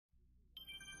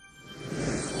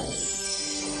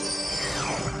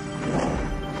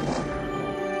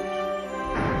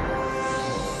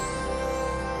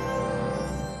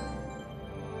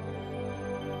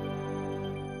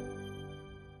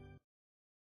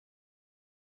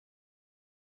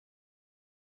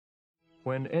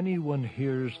When anyone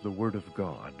hears the word of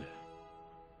God,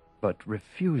 but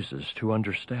refuses to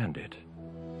understand it,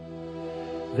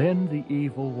 then the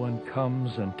evil one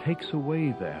comes and takes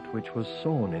away that which was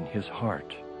sown in his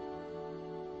heart.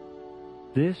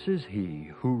 This is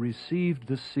he who received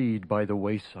the seed by the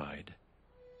wayside.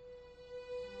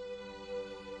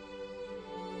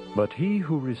 But he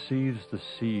who receives the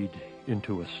seed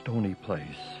into a stony place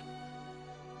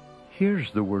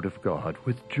hears the word of God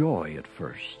with joy at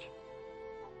first.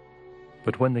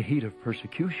 But when the heat of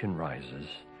persecution rises,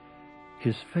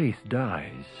 his faith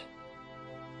dies,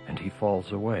 and he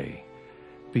falls away,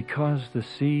 because the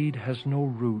seed has no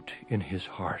root in his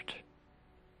heart.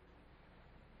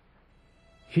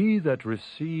 He that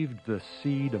received the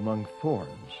seed among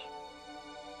thorns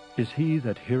is he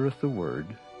that heareth the word,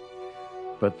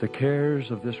 but the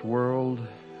cares of this world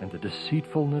and the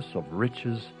deceitfulness of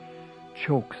riches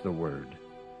choke the word,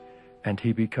 and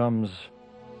he becomes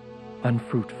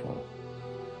unfruitful.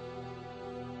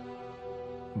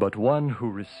 But one who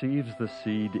receives the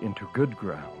seed into good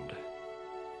ground,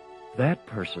 that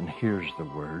person hears the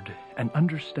word and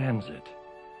understands it,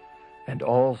 and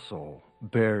also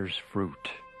bears fruit.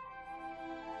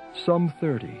 Some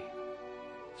 30,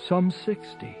 some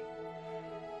 60,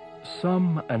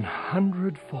 some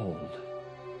 100-fold.